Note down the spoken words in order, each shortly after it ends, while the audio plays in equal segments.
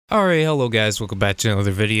Alright, hello guys, welcome back to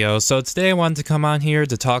another video. So today I wanted to come on here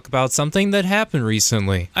to talk about something that happened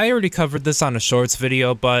recently. I already covered this on a shorts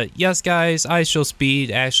video, but yes guys,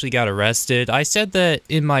 IShowSpeed actually got arrested. I said that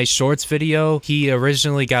in my shorts video, he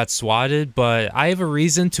originally got swatted, but I have a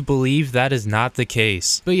reason to believe that is not the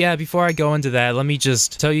case. But yeah, before I go into that, let me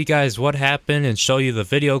just tell you guys what happened and show you the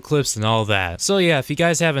video clips and all that. So yeah, if you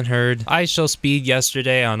guys haven't heard, IShowSpeed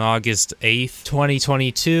yesterday on August 8th,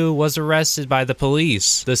 2022 was arrested by the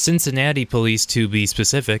police. The Cincinnati police to be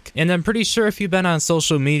specific. And I'm pretty sure if you've been on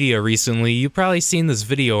social media recently, you've probably seen this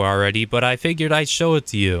video already, but I figured I'd show it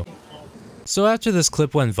to you. So after this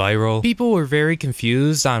clip went viral, people were very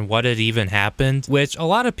confused on what had even happened, which a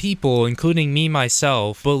lot of people, including me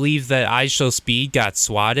myself, believe that IShowSpeed got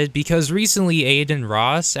swatted because recently Aiden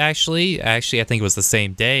Ross actually I think it was the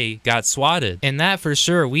same day, got swatted. And that for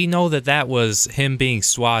sure, we know that that was him being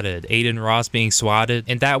swatted, Aiden Ross being swatted,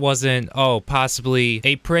 and that wasn't, oh, possibly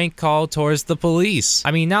a prank call towards the police.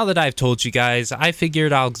 I mean, now that I've told you guys, I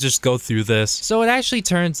figured I'll just go through this. So it actually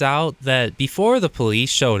turns out that before the police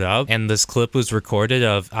showed up and this clip was recorded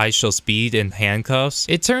of IShowSpeed in handcuffs,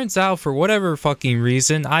 it turns out for whatever fucking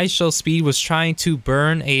reason, IShowSpeed was trying to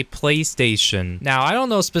burn a PlayStation. Now, I don't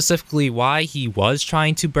know specifically why he was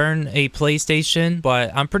trying to burn a PlayStation, but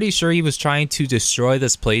I'm pretty sure he was trying to destroy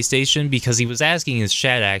this PlayStation because he was asking his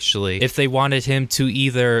chat actually if they wanted him to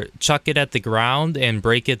either chuck it at the ground and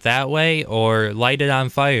break it that way or light it on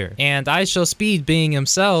fire. And IShowSpeed being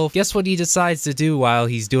himself, guess what he decides to do while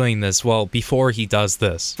he's doing this? Well, before he does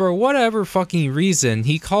this. For whatever fucking reason,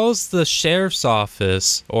 he calls the sheriff's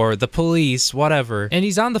office or the police, whatever, and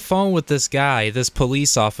he's on the phone with this guy, this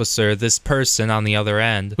police officer, this person on the other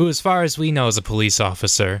end, who as far as we know is a police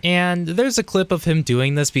officer. And there's a clip of him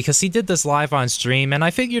doing this because he did this live on stream, and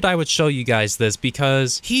I figured I would show you guys this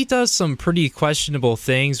because he does some pretty questionable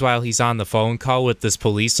things while he's on the phone call with this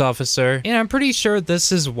police officer, and I'm pretty sure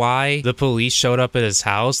this is why the police showed up at his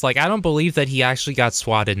house. Like, I don't believe that he actually got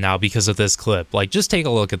swatted now because of this clip. Like, just take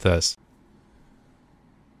a look at this.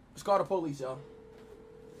 Let's call the police, y'all.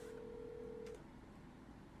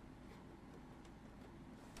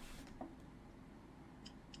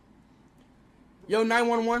 Yo,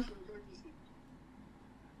 911.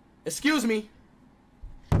 Excuse me.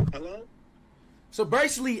 Hello? So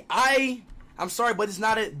basically, I'm sorry, but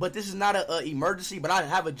this is not a emergency, but I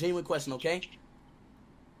have a genuine question, okay?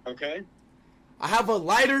 Okay. I have a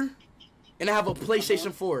lighter and I have a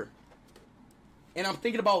PlayStation 4. And I'm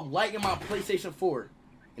thinking about lighting my PlayStation 4.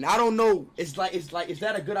 And I don't know, is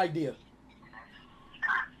that a good idea?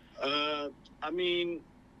 I mean,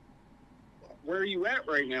 where are you at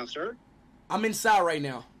right now, sir? I'm inside right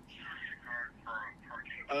now.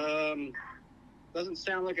 Doesn't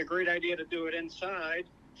sound like a great idea to do it inside,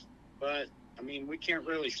 but, I mean, we can't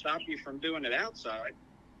really stop you from doing it outside.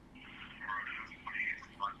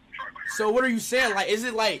 So what are you saying? Is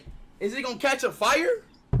it gonna catch a fire?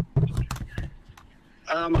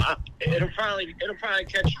 It'll probably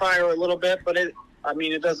catch fire a little bit, but it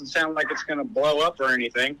doesn't sound like it's gonna blow up or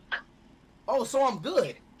anything. Oh, so I'm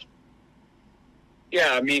good. Yeah,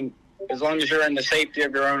 I mean, as long as you're in the safety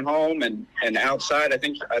of your own home and outside, I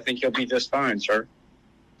think you'll be just fine, sir.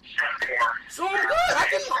 So I'm good. I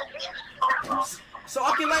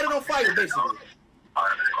can light it on fire, basically.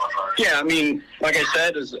 Yeah, I mean, like I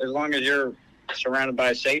said, as long as you're surrounded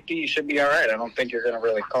by safety, you should be all right. I don't think you're gonna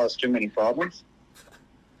really cause too many problems.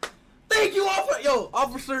 Thank you,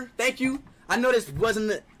 officer. Thank you. I know this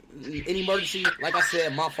wasn't an emergency. Like I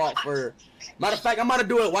said, my fault for. Matter of fact, I'm gonna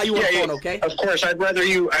do it while you on the phone, okay? Of course, I'd rather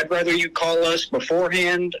you call us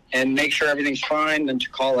beforehand and make sure everything's fine than to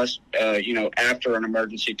call us, after an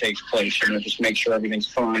emergency takes place. Just make sure everything's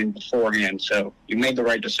fine beforehand. So you made the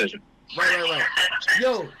right decision. Right.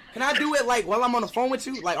 Yo, can I do it while I'm on the phone with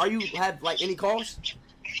you? Are you have any calls?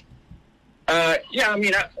 Yeah. I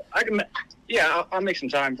mean, I can. Yeah, I'll make some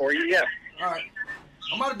time for you, yeah. All right.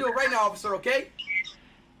 I'm about to do it right now, officer, okay?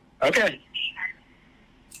 Okay.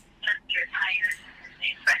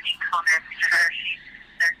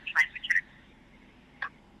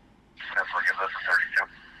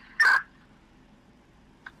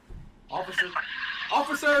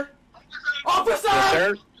 Officer! Yes,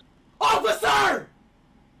 sir? Officer!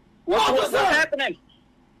 What's happening?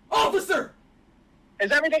 Officer!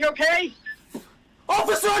 Is everything okay?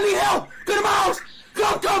 Officer, I need help! Go to my house!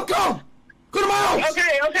 Come! Go to my house!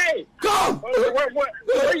 Okay. Come!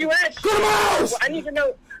 Where are you at? Go to my house! I need to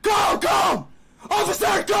know. Come!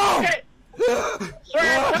 Officer, come! Okay. Sir,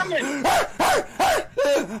 I'm coming.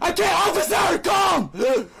 I can't, officer, come!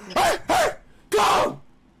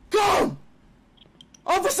 Come!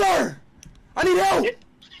 Officer! I need help!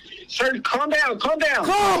 Sir, calm down, calm down.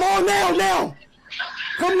 Come on now.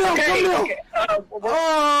 Come now, Okay, come now.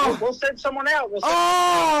 okay. We'll send someone out.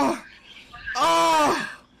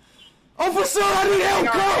 Officer, I need help,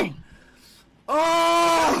 come.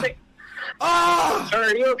 Sir,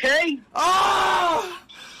 are you okay?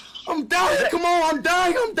 I'm dying, come on, I'm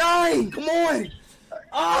dying, come on.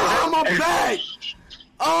 My back.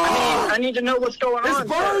 I need to know what's going on. It's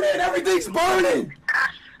burning, everything's burning.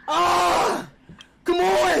 Come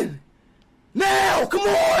on. Now, come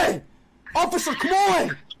on. Officer, come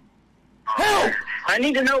on. Help. I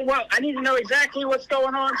need to know exactly what's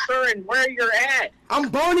going on, sir, and where you're at. I'm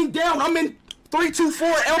burning down. I'm in 324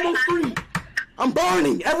 Elmo Street. I'm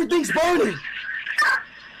burning. Everything's burning.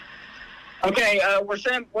 Okay, we're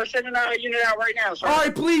sending a unit out right now, sir. All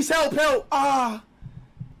right, please help.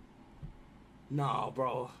 Nah,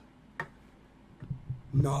 bro.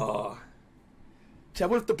 Nah. Chad,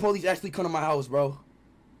 what if the police actually come to my house, bro?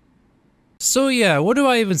 So yeah, what do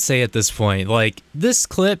I even say at this point? Like, this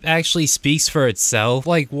clip actually speaks for itself.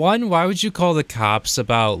 Like, one, why would you call the cops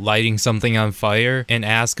about lighting something on fire and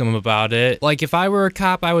ask them about it? Like, if I were a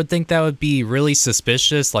cop, I would think that would be really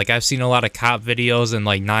suspicious. Like, I've seen a lot of cop videos and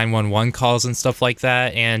like 911 calls and stuff like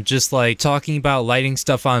that, and just like talking about lighting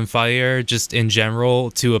stuff on fire just in general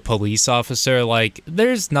to a police officer, like,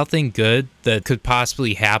 there's nothing good that could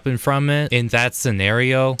possibly happen from it in that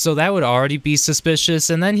scenario. So that would already be suspicious.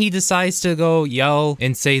 And then he decides to go yell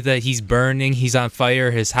and say that he's burning, he's on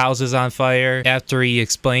fire, his house is on fire, after he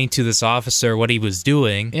explained to this officer what he was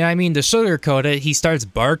doing. And I mean, to sugarcoat it, he starts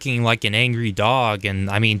barking like an angry dog. And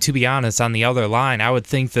I mean, to be honest, on the other line, I would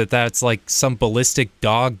think that that's like some ballistic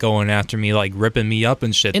dog going after me, like ripping me up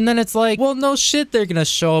and shit. And then it's like, well, no shit, they're gonna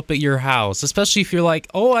show up at your house, especially if you're like,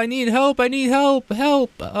 oh, I need help, come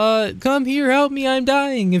here, help me, I'm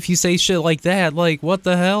dying. If you say shit like that, like, what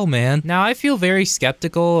the hell, man? Now, I feel very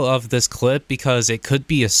skeptical of this clip because it could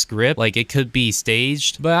be a script, like it could be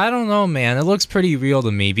staged, but I don't know, man. It looks pretty real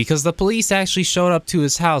to me because the police actually showed up to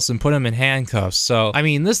his house and put him in handcuffs. So, I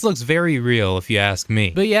mean, this looks very real if you ask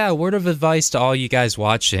me. But yeah, word of advice to all you guys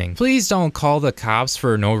watching. Please don't call the cops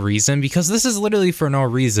for no reason, because this is literally for no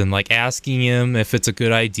reason. Like asking him if it's a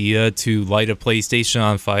good idea to light a PlayStation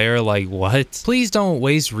on fire, like what? Please don't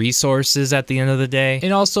waste resources at the end of the day.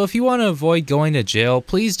 And also, if you want to avoid going to jail,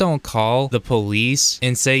 please don't call the police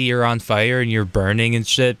and say you're on fire and you're burning and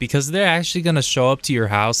shit, because they're actually gonna show up to your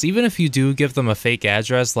house, even if you do give them a fake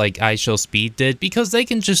address like IShowSpeed did, because they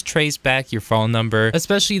can just trace back your phone number,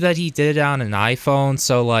 especially that he did it on an iPhone.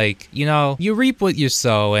 So like, you know, you reap what you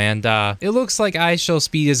sow, and it looks like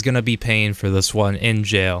IShowSpeed is gonna be paying for this one in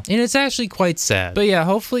jail, and it's actually quite sad. But yeah,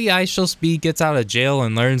 hopefully IShowSpeed gets out of jail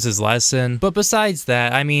and learns his lesson. But besides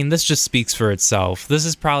that, I mean, this just speaks for itself. This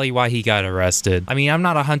is probably why he got arrested. I mean, I'm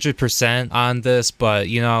not 100% on this, but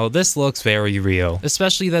you know, this looks very real,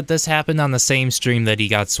 especially that this happened on the same stream that he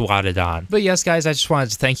got swatted on. But yes, guys, I just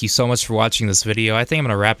wanted to thank you so much for watching this video. I think I'm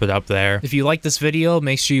gonna wrap it up there. If you like this video,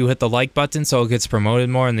 make sure you hit the like button so it gets promoted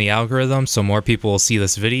more in the algorithm, so more people will see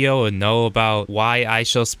this video and know about why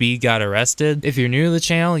IShowSpeed got arrested. If you're new to the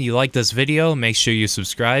channel and you like this video, make sure you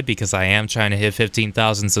subscribe, because I am trying to hit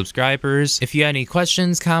 15,000 subscribers. If you have any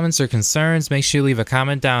questions, comments, or concerns, make sure you leave a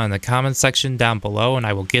comment down in the comment section down below, and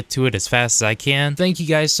I will get to it as fast as I can. Thank you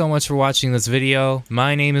guys so much for watching this video.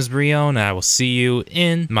 My name is Breone, and I will see you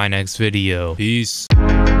in my next video. Peace.